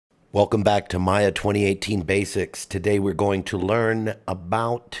Welcome back to Maya 2018 Basics. Today we're going to learn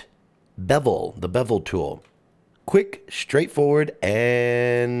about Bevel, the Bevel tool. Quick, straightforward,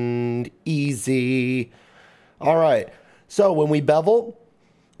 and easy. All right, so when we bevel,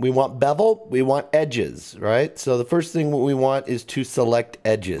 we want edges, right? So the first thing we want is to select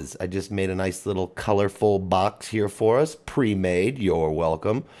edges. I just made a nice little colorful box here for us, pre-made, you're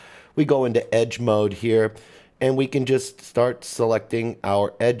welcome. We go into edge mode here, and we can just start selecting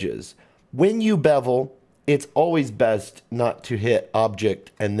our edges. When you bevel, it's always best not to hit Object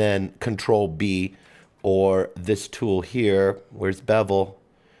and then Control B or this tool here. Where's Bevel?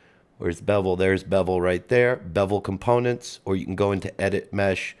 Where's Bevel? There's Bevel right there. Bevel Components, or you can go into Edit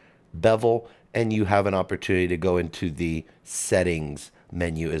Mesh, Bevel, and you have an opportunity to go into the Settings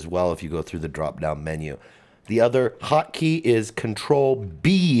menu as well if you go through the drop-down menu. The other hotkey is Control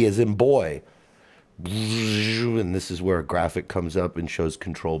B as in boy. And this is where a graphic comes up and shows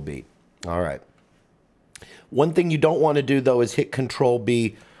Control B. All right. One thing you don't want to do, though, is hit Control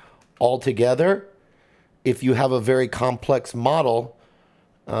B altogether. If you have a very complex model,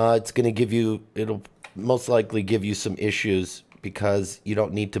 it's going to give you, it'll most likely give you some issues because you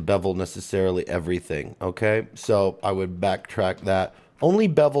don't need to bevel necessarily everything. Okay. So I would backtrack that. Only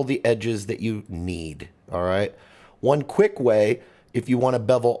bevel the edges that you need. All right. One quick way, if you want to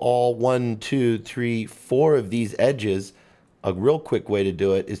bevel all 1, 2, 3, 4 of these edges, a real quick way to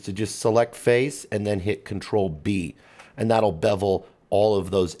do it is to just select face and then hit Control B, and that'll bevel all of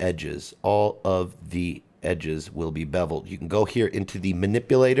those edges. All of the edges will be beveled. You can go here into the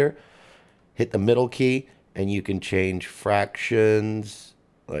manipulator, hit the middle key, and you can change fractions.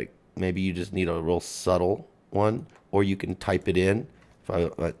 Like maybe you just need a real subtle one, or you can type it in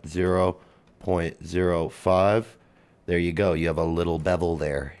at 0.05. There you go. You have a little bevel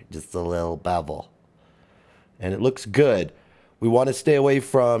there. Just a little bevel. And it looks good. We want to stay away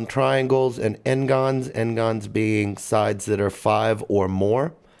from triangles and n-gons. N-gons being sides that are 5 or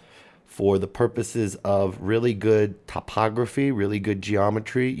more. For the purposes of really good topography, really good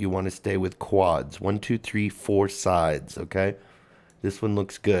geometry, you want to stay with quads. 1, 2, 3, 4 sides, okay? This one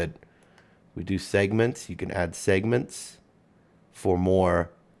looks good. We do segments. You can add segments for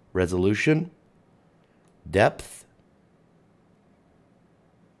more resolution, depth.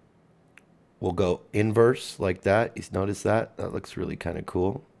 We'll go inverse like that. You notice that? That looks really kind of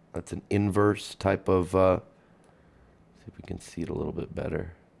cool. That's an inverse type of, see if we can see it a little bit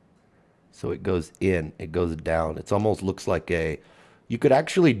better. So it goes in, it goes down. It almost looks like a, you could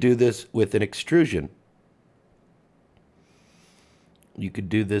actually do this with an extrusion. You could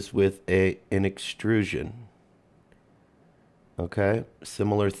do this with an extrusion. Okay,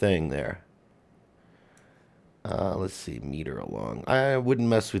 similar thing there. Let's see, meter along. I wouldn't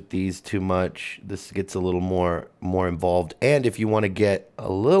mess with these too much. This gets a little more involved. And if you want to get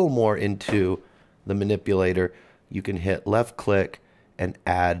a little more into the manipulator, you can hit left click and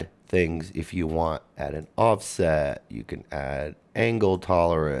add things if you want. Add an offset. You can add angle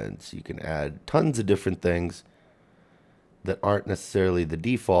tolerance. You can add tons of different things that aren't necessarily the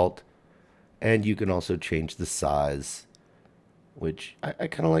default. And you can also change the size, which I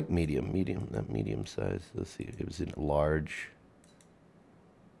kind of like medium, that medium size. Let's see, it was in large.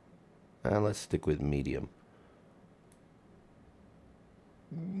 Let's stick with medium.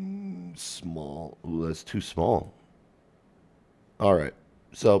 Small. Ooh, that's too small. All right,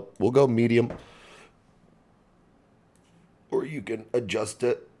 so we'll go medium. Or you can adjust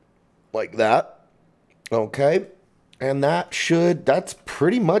it like that. Okay. And that's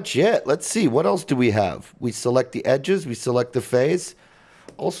pretty much it. Let's see, what else do we have? We select the edges, we select the face.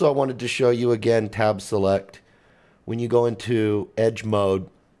 Also, I wanted to show you again, tab select. When you go into edge mode,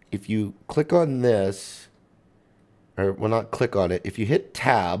 if you click on this, or well, not click on it, if you hit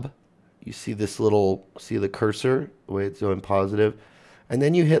tab, you see this little, see the cursor, the way it's going positive, and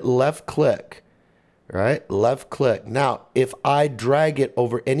then you hit left click, right? Left click. Now, if I drag it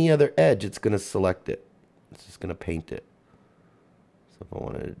over any other edge, it's going to select it. It's just going to paint it. So if I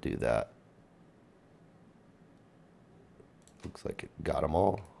wanted to do that, looks like it got them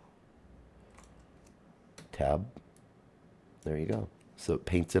all. Tab. There you go. So it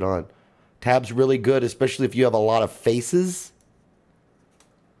paints it on. Tab's really good, especially if you have a lot of faces.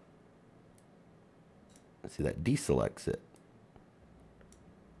 Let's see, that deselects it.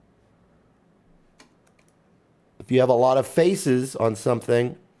 If you have a lot of faces on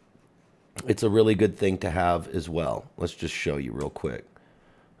something, it's a really good thing to have as well. Let's just show you real quick.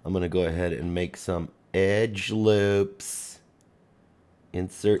 I'm going to go ahead and make some edge loops.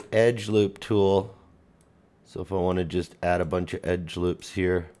 Insert edge loop tool. So if I want to just add a bunch of edge loops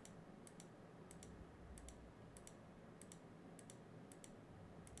here,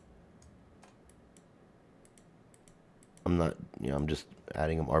 I'm not, I'm just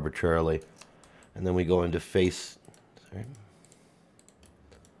adding them arbitrarily. And then we go into face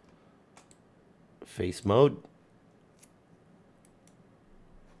mode.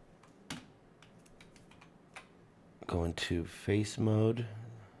 Go into face mode.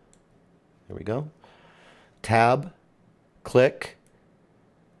 There we go. Tab, click,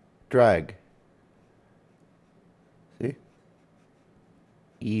 drag. See?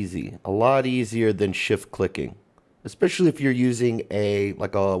 Easy. A lot easier than shift clicking. Especially if you're using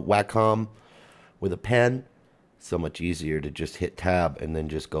like a Wacom with a pen. So much easier to just hit tab and then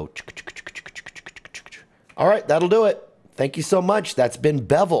just go. All right, that'll do it. Thank you so much. That's been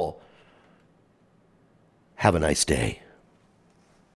Bevel. Have a nice day.